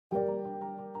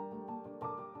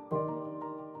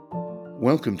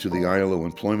Welcome to the ILO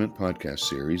Employment Podcast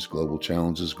Series, Global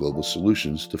Challenges, Global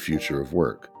Solutions to Future of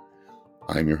Work.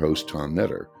 I'm your host, Tom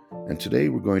Netter, and today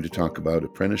we're going to talk about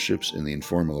apprenticeships in the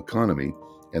informal economy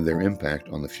and their impact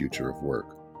on the future of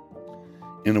work.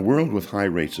 In a world with high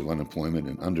rates of unemployment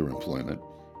and underemployment,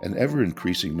 an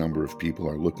ever-increasing number of people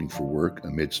are looking for work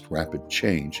amidst rapid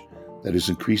change that is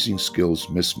increasing skills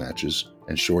mismatches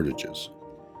and shortages.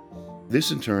 This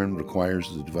in turn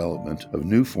requires the development of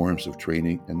new forms of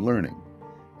training and learning,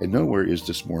 and nowhere is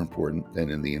this more important than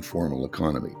in the informal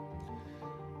economy.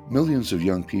 Millions of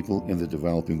young people in the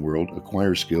developing world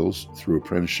acquire skills through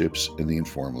apprenticeships in the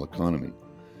informal economy.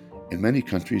 In many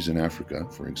countries in Africa,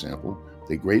 for example,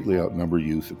 they greatly outnumber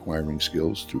youth acquiring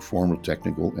skills through formal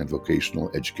technical and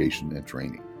vocational education and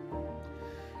training.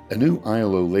 A new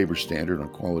ILO labor standard on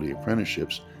quality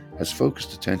apprenticeships has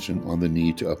focused attention on the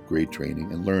need to upgrade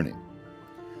training and learning.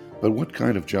 But what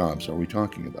kind of jobs are we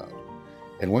talking about?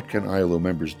 And what can ILO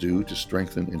members do to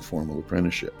strengthen informal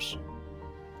apprenticeships?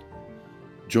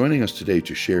 Joining us today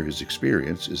to share his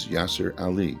experience is Yasser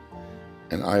Ali,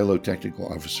 an ILO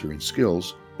technical officer in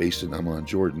skills based in Amman,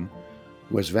 Jordan,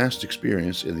 who has vast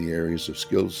experience in the areas of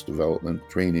skills development,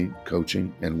 training,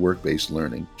 coaching, and work-based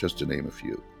learning, just to name a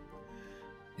few.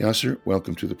 Yasser,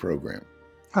 welcome to the program.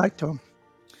 Hi, Tom.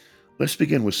 Let's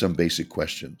begin with some basic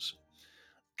questions.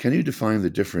 Can you define the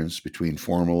difference between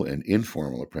formal and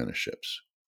informal apprenticeships?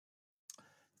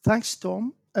 Thanks,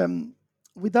 Tom.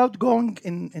 Without going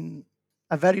in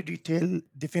a very detailed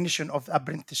definition of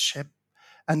apprenticeship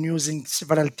and using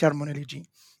several terminology,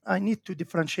 I need to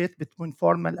differentiate between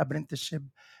formal apprenticeship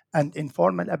and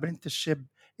informal apprenticeship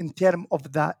in terms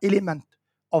of the element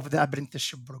of the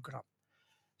apprenticeship program.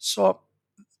 So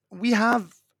we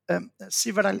have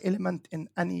several elements in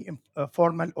any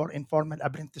formal or informal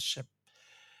apprenticeship,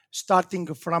 starting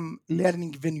from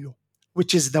learning venue,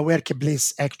 which is the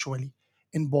workplace actually,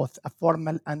 in both a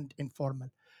formal and informal.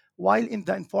 While in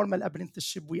the informal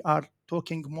apprenticeship, we are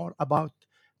talking more about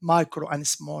micro and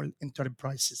small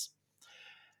enterprises.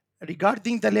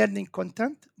 Regarding the learning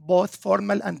content, both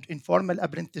formal and informal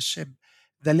apprenticeship,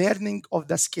 the learning of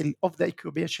the skill of the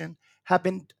occupation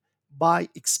happened by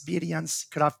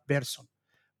experienced craft person.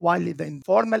 While in the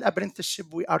informal apprenticeship,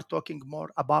 we are talking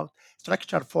more about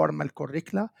structured formal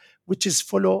curricula, which is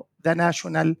follow the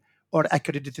national or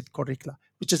accredited curricula,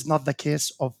 which is not the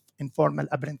case of informal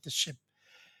apprenticeship.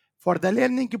 For the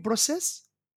learning process,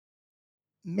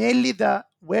 mainly the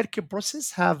work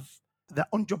process have the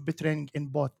on-job training in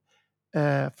both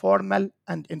formal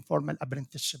and informal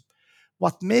apprenticeship.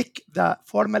 What make the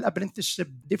formal apprenticeship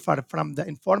differ from the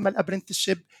informal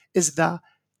apprenticeship is the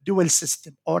dual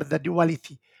system or the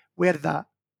duality, where the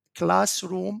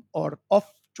classroom or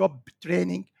off-job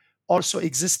training also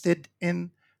existed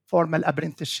in formal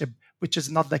apprenticeship, which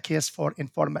is not the case for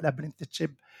informal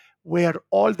apprenticeship, where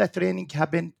all the training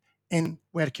happened in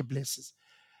workplaces.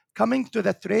 Coming to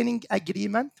the training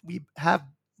agreement, we have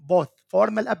both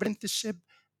formal apprenticeship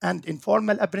and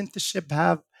informal apprenticeship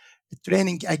have a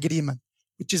training agreement,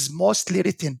 which is mostly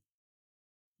written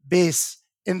based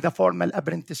in the formal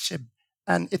apprenticeship,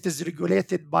 and it is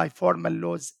regulated by formal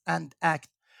laws and act.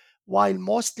 While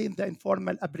mostly in the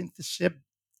informal apprenticeship,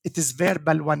 it is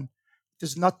verbal one, it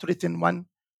is not written one,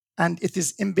 and it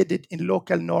is embedded in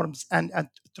local norms and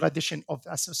tradition of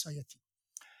a society.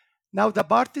 Now, the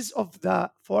parties of the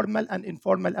formal and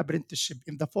informal apprenticeship.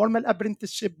 In the formal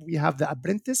apprenticeship, we have the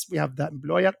apprentice, we have the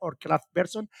employer or craft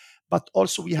person, but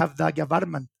also we have the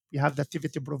government, we have the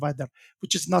activity provider,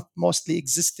 which is not mostly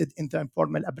existed in the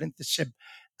informal apprenticeship.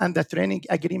 And the training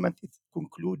agreement is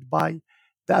concluded by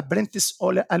the apprentice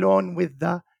all alone with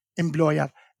the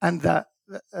employer. And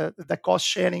the cost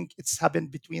sharing, it's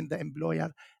happened between the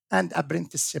employer and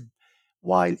apprenticeship.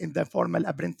 While in the formal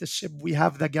apprenticeship, we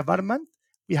have the government,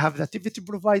 we have the activity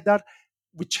provider,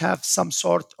 which have some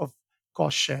sort of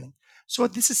cost sharing. So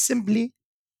this is simply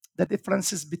the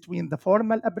differences between the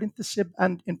formal apprenticeship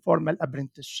and informal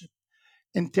apprenticeship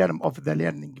in terms of the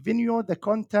learning venue, the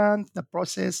content, the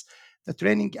process, the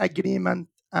training agreement,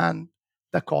 and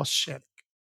the cost sharing.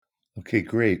 Okay,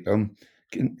 great.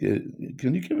 Can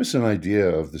you give us an idea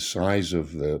of the size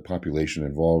of the population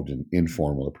involved in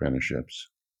informal apprenticeships?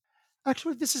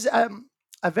 Actually, this is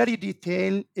a very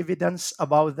detailed evidence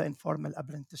about the informal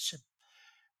apprenticeship.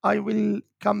 I will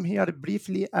come here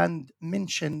briefly and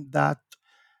mention that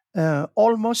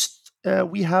almost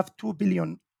we have 2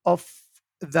 billion of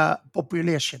the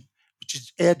population, which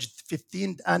is aged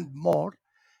 15 and more,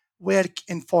 work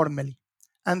informally.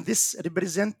 And this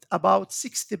represents about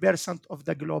 60% of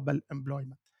the global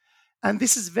employment. And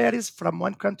this is varies from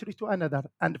one country to another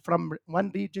and from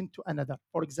one region to another.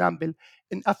 For example,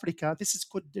 in Africa, this is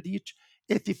could reach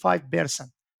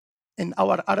 85%. In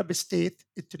our Arab state,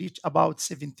 it reached about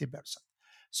 70%.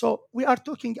 So we are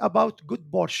talking about good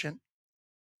portion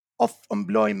of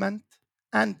employment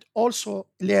and also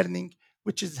learning,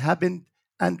 which is happened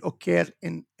and occur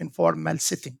in informal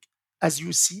setting. As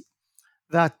you see,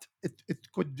 that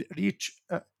it could reach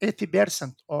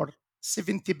 80% or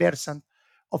 70%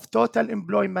 of total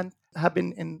employment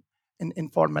happen in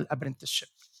informal apprenticeship.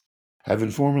 Have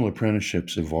informal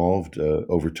apprenticeships evolved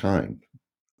over time?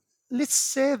 Let's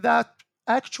say that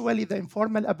actually the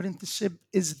informal apprenticeship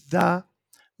is the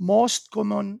most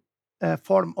common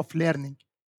form of learning.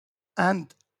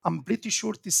 And I'm pretty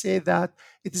sure to say that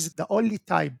it is the only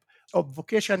type of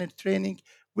vocational training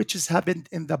which has happened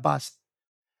in the past.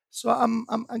 So I'm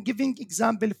giving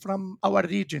example from our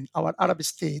region, our Arab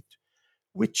state,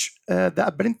 which the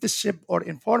apprenticeship or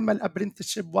informal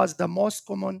apprenticeship was the most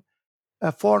common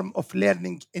form of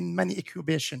learning in many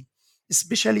occupation,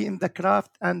 especially in the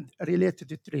craft and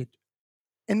related trade.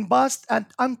 In past and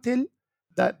until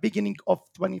the beginning of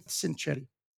 20th century,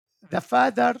 the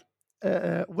father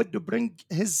would bring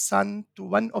his son to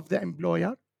one of the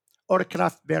employer or a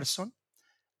craft person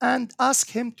and ask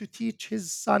him to teach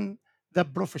his son the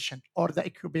profession or the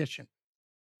occupation.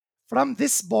 From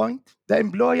this point, the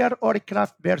employer or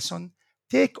craft person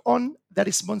take on the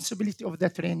responsibility of the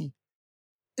trainee.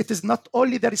 It is not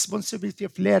only the responsibility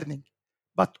of learning,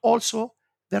 but also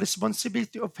the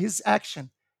responsibility of his action,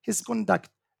 his conduct,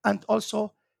 and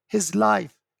also his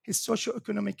life, his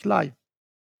socio-economic life.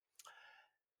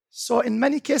 So in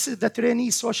many cases, the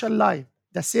trainee social life,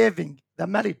 the saving, the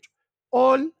marriage,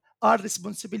 all are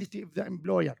responsibility of the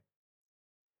employer.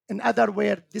 In other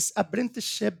words, this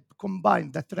apprenticeship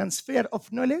combined the transfer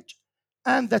of knowledge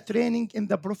and the training in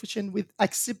the profession with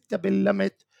acceptable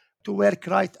limit to work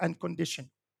right and condition,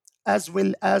 as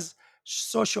well as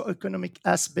socio-economic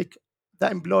aspect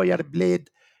the employer played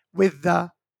with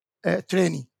the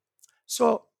trainee.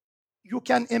 So you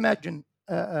can imagine,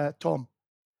 Tom,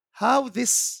 how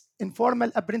this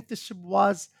informal apprenticeship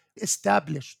was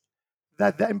established,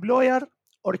 that the employer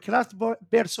or craft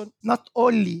person not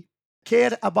only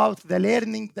care about the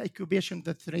learning the occupation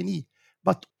the trainee,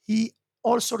 but he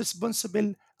also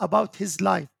responsible about his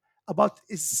life, about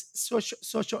his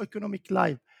socio-economic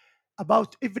life,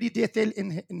 about every detail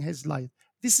in his life.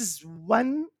 This is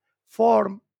one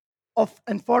form of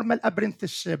informal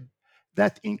apprenticeship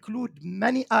that include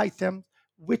many items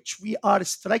which we are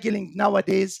struggling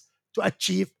nowadays to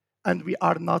achieve and we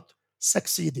are not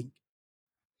succeeding.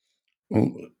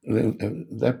 Well,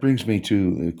 that brings me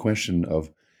to the question of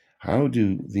how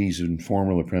do these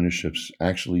informal apprenticeships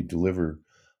actually deliver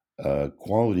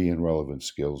quality and relevant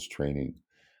skills training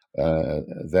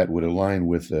that would align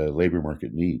with labor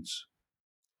market needs?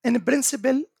 In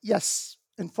principle, yes,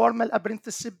 informal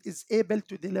apprenticeship is able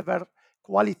to deliver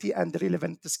quality and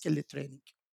relevant skill training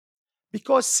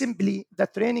because simply the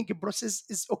training process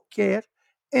is occur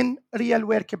in real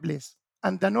workplace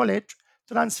and the knowledge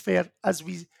transfer, as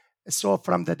we saw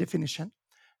from the definition,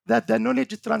 that the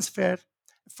knowledge transfer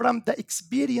from the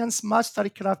experienced master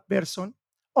craft person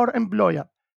or employer.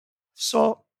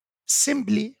 So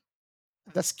simply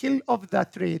the skill of the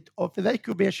trade of the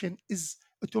occupation is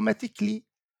automatically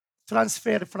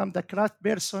transferred from the craft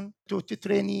person to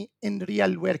trainee in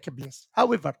real workplace.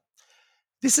 However,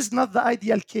 this is not the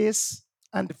ideal case,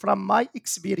 and from my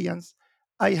experience,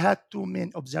 I had two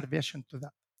main observations to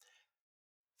that.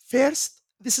 First,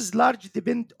 this is largely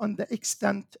depend on the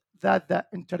extent that the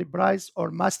enterprise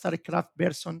or master craft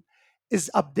person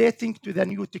is updating to the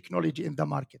new technology in the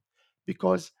market,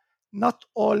 because not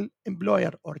all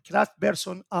employer or craft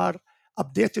person are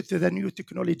updated to the new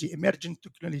technology, emerging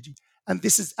technology, and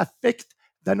this is affect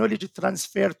the knowledge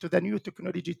transfer to the new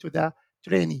technology to the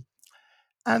trainee.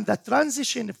 And the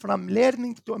transition from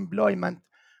learning to employment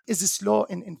is slow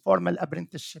in informal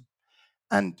apprenticeship.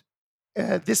 And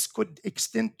this could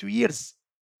extend to years,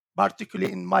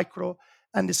 particularly in micro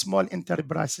and small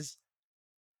enterprises.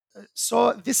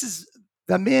 So, this is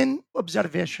the main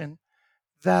observation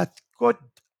that could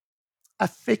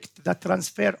affect the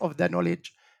transfer of the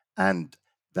knowledge and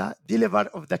the deliver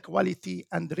of the quality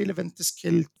and relevant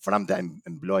skill from the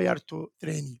employer to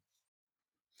trainee.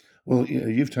 Well,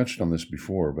 you've touched on this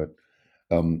before, but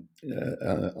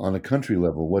on a country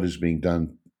level, what is being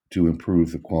done to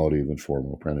improve the quality of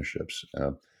informal apprenticeships?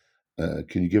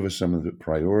 Can you give us some of the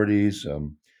priorities?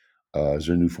 Is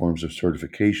there new forms of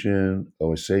certification,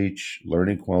 OSH,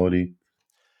 learning quality?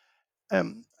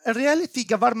 In reality,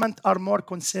 government are more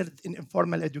concerned in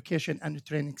informal education and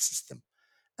training system.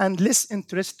 and less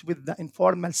interest with the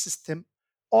informal system,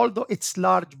 although it's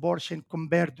large portion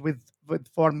compared with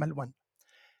formal one.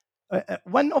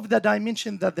 One of the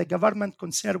dimensions that the government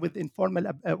concern with informal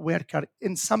worker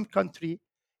in some country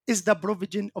is the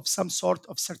provision of some sort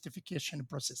of certification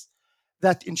process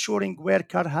that ensuring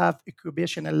worker have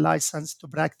occupational license to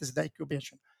practice the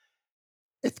occupation.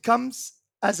 It comes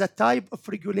as a type of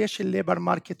regulation labor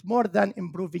market more than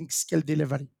improving skill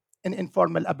delivery in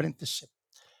informal apprenticeship.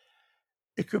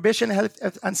 Occupation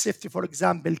health and safety, for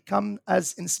example, come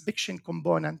as inspection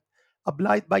component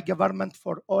applied by government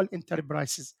for all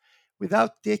enterprises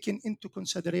without taking into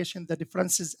consideration the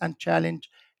differences and challenge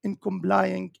in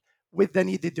complying with the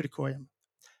needed requirement.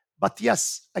 But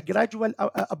yes, a gradual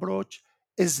approach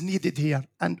is needed here,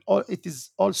 and it is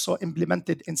also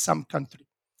implemented in some countries.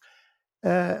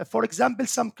 For example,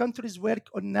 some countries work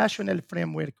on national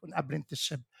framework on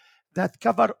apprenticeship that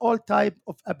cover all type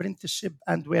of apprenticeship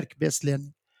and work-based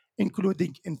learning,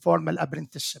 including informal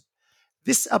apprenticeship.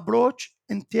 This approach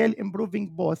entails improving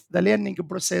both the learning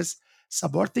process,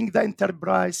 supporting the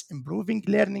enterprise, improving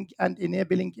learning and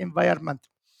enabling environment.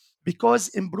 Because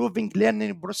improving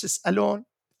learning process alone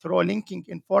through linking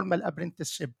informal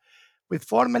apprenticeship with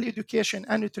formal education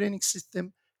and training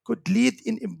system could lead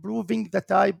in improving the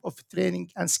type of training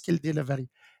and skill delivery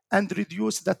and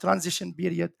reduce the transition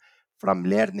period from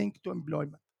learning to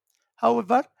employment.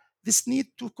 However, this need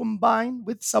to combine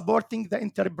with supporting the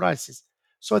enterprises.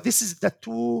 So this is the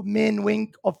two main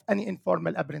wing of any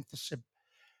informal apprenticeship: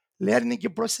 learning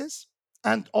process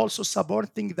and also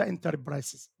supporting the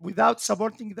enterprises. Without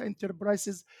supporting the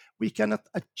enterprises, we cannot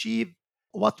achieve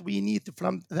what we need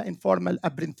from the informal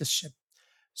apprenticeship.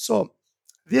 So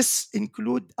this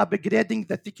include upgrading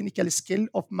the technical skill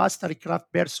of master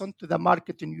craft person to the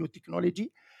market in new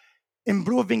technology,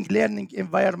 improving learning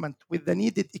environment with the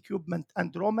needed equipment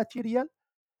and raw material,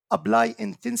 apply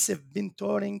intensive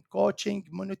mentoring, coaching,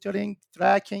 monitoring,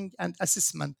 tracking, and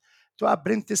assessment to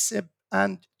apprenticeship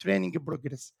and training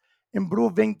progress,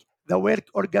 improving the work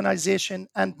organization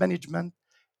and management,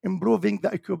 improving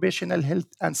the occupational health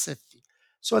and safety.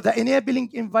 So the enabling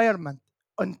environment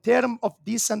on term of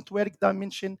decent work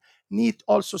dimension need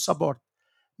also support,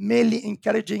 mainly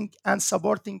encouraging and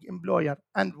supporting employer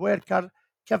and worker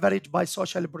coverage by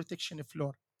social protection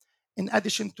floor. In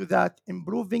addition to that,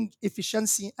 improving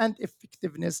efficiency and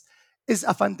effectiveness is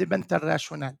a fundamental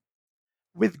rationale,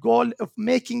 with goal of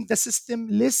making the system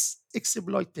less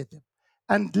exploitative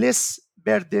and less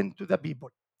burden to the people.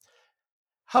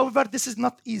 However, this is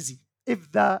not easy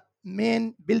if the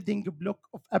main building block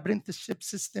of apprenticeship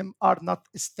system are not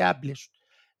established,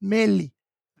 mainly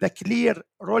the clear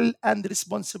role and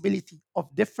responsibility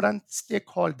of different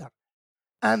stakeholders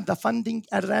and the funding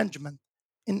arrangement,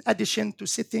 in addition to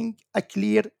setting a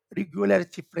clear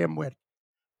regulatory framework.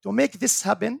 To make this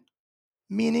happen,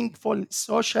 meaningful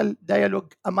social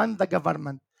dialogue among the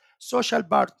government, social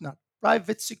partner,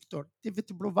 private sector,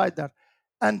 activity provider,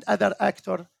 and other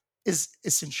actor is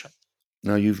essential.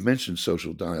 Now, you've mentioned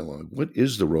social dialogue. What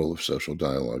is the role of social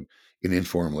dialogue in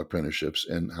informal apprenticeships,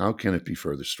 and how can it be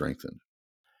further strengthened?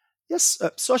 Yes,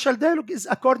 social dialogue is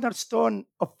a cornerstone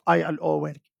of ILO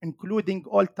work, including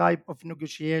all type of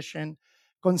negotiation,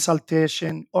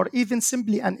 consultation, or even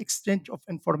simply an exchange of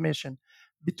information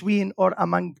between or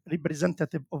among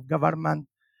representative of government,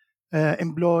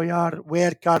 employer,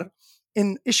 worker,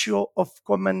 in issue of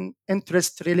common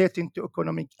interest relating to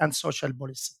economic and social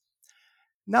policy.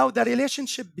 Now, the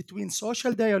relationship between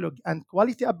social dialogue and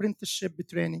quality apprenticeship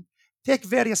training take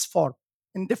various forms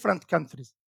in different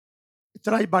countries: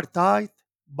 tripartite,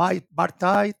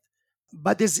 bipartite.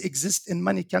 Bodies exist in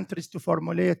many countries to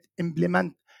formulate,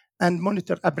 implement, and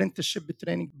monitor apprenticeship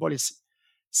training policy.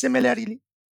 Similarly,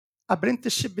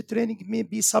 apprenticeship training may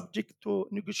be subject to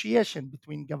negotiation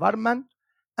between government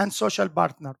and social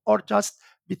partner, or just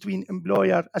between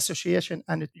employer association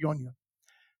and union.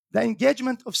 The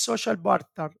engagement of social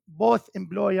partner, both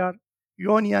employer,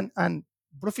 union, and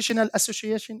professional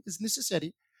association, is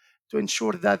necessary to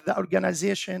ensure that the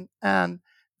organization and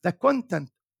the content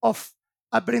of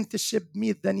apprenticeship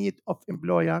meet the need of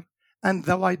employer and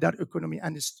the wider economy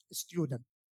and student.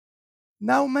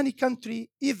 Now, many countries,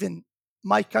 even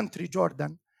my country,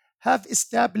 Jordan, have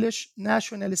established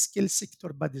national skill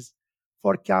sector bodies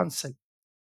for council,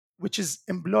 which is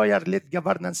employer-led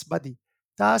governance body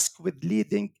tasked with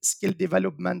leading skill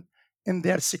development in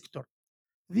their sector.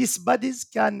 These bodies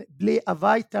can play a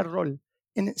vital role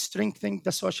in strengthening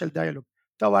the social dialogue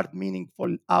toward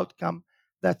meaningful outcome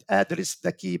that address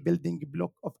the key building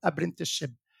block of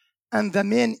apprenticeship and the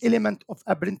main element of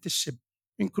apprenticeship,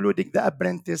 including the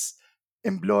apprentice,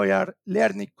 employer,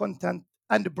 learning content,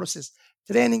 and process.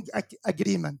 training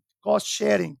agreement, cost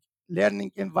sharing,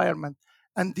 learning environment,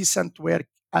 and decent work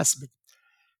aspect.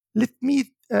 Let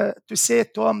me to say,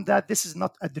 Tom, that this is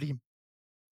not a dream.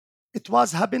 It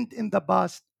was happened in the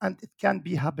past and it can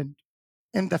be happened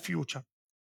in the future.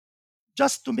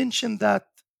 Just to mention that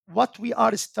what we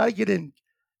are struggling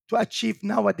to achieve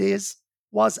nowadays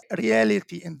was a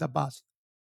reality in the past.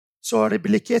 So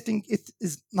replicating it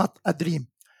is not a dream.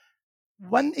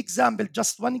 One example,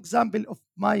 just one example of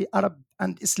my Arab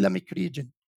and Islamic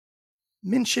region,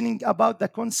 mentioning about the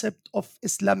concept of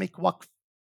Islamic waqf,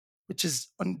 which is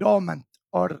endowment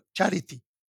or charity,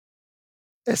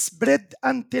 spread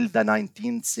until the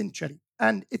 19th century,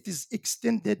 and it is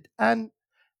extended and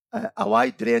a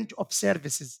wide range of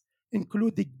services,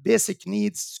 including basic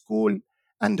needs, school,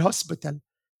 and hospital.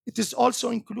 It is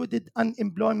also included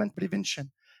unemployment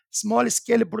prevention, small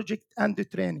scale project, and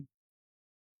training.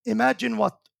 Imagine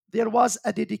what? There was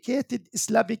a dedicated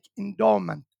Islamic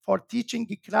endowment for teaching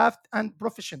craft and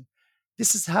profession.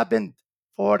 This has happened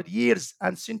for years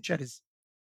and centuries,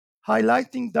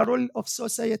 highlighting the role of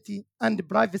society and the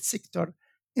private sector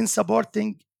in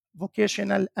supporting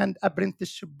vocational and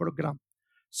apprenticeship program.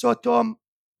 So, Tom,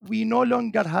 we no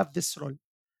longer have this role,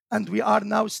 and we are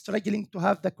now struggling to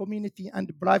have the community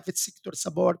and private sector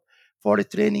support for a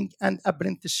training and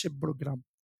apprenticeship program.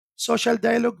 Social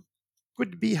dialogue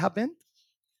could be happened.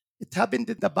 It happened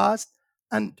in the past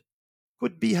and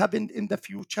could be happened in the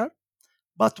future,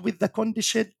 but with the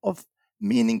condition of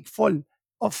meaningful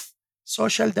of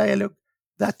social dialogue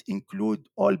that include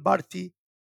all party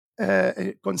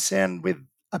concerned with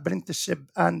apprenticeship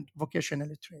and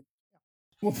vocational training.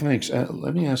 Well, thanks.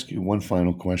 Let me ask you one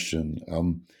final question.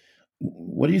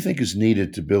 What do you think is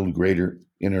needed to build greater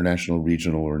international,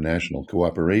 regional, or national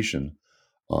cooperation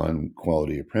on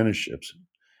quality apprenticeships?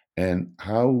 And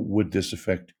how would this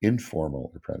affect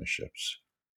informal apprenticeships?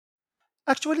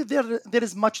 Actually, there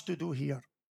is much to do here.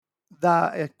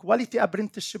 The Quality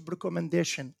Apprenticeship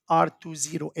Recommendation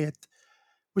R208,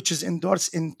 which is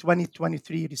endorsed in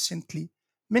 2023 recently,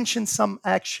 mentions some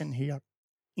action here,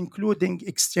 including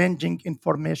exchanging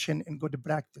information and good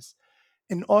practice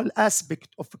in all aspects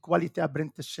of quality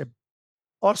apprenticeship,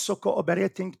 also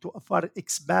cooperating to offer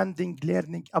expanding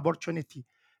learning opportunity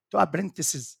to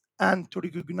apprentices and to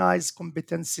recognize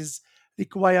competencies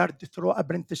required through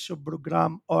apprenticeship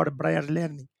program or prior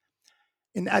learning,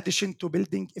 in addition to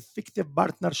building effective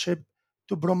partnership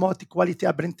to promote quality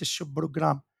apprenticeship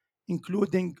program,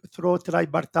 including through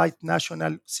tripartite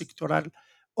national, sectoral,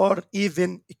 or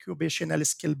even occupational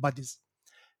skill bodies,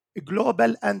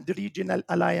 global and regional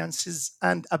alliances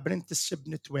and apprenticeship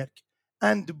network,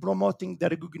 and promoting the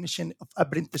recognition of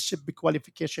apprenticeship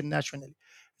qualification nationally,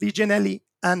 regionally,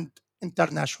 and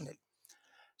internationally.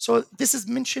 So this is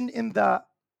mentioned in the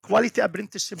quality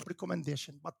apprenticeship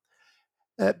recommendation. But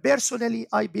personally,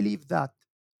 I believe that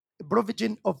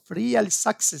provision of real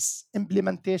success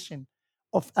implementation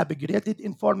of upgraded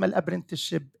informal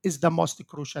apprenticeship is the most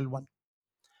crucial one.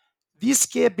 This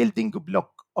key building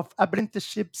block of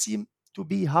apprenticeship seem to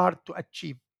be hard to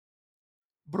achieve,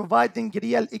 providing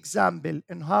real example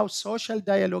in how social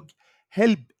dialogue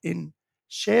help in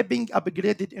shaping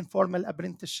upgraded informal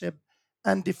apprenticeship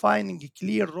and defining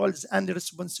clear roles and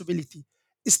responsibility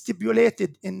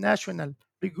stipulated in national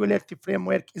regulatory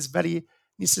framework is very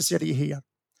necessary here.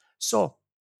 So,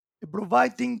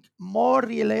 providing more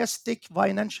realistic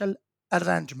financial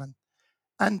arrangement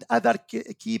and other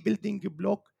key building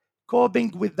block,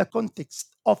 coping with the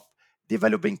context of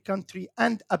developing country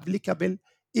and applicable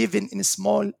even in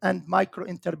small and micro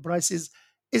enterprises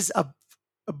is a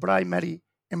primary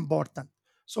important.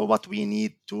 So what we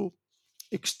need to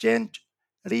exchange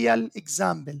real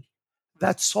example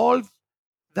that solve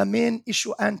the main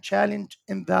issue and challenge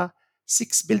in the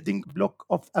six building block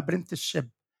of apprenticeship,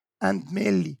 and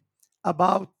mainly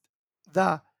about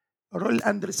the role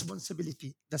and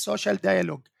responsibility, the social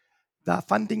dialogue, the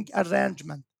funding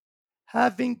arrangement,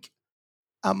 having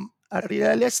a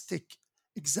realistic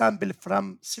example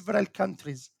from several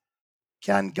countries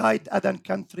can guide other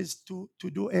countries to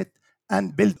do it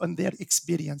and build on their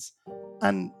experience.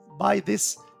 And by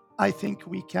this, I think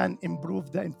we can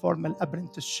improve the informal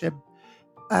apprenticeship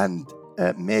and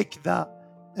make the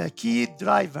key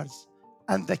drivers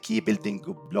and the key building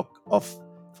block of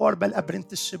formal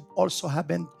apprenticeship also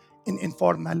happen in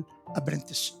informal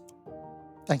apprenticeship.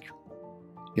 Thank you.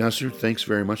 Yasser, thanks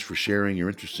very much for sharing your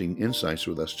interesting insights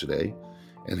with us today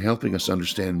and helping us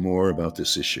understand more about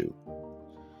this issue.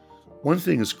 One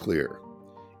thing is clear: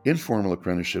 informal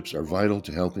apprenticeships are vital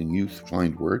to helping youth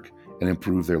find work and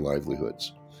improve their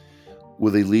livelihoods.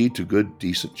 Will they lead to good,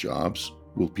 decent jobs?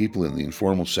 Will people in the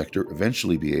informal sector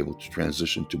eventually be able to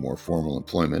transition to more formal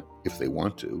employment if they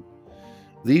want to?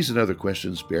 These and other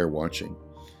questions bear watching.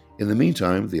 In the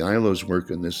meantime, the ILO's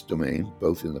work in this domain,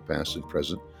 both in the past and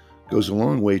present, goes a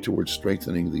long way towards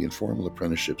strengthening the informal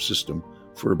apprenticeship system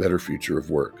for a better future of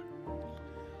work.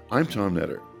 I'm Tom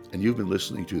Netter, and you've been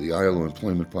listening to the ILO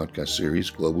Employment Podcast series,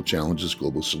 Global Challenges,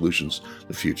 Global Solutions,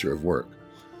 The Future of Work.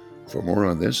 For more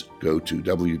on this, go to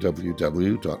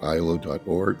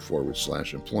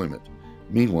www.ilo.org/employment.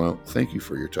 Meanwhile, thank you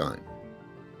for your time.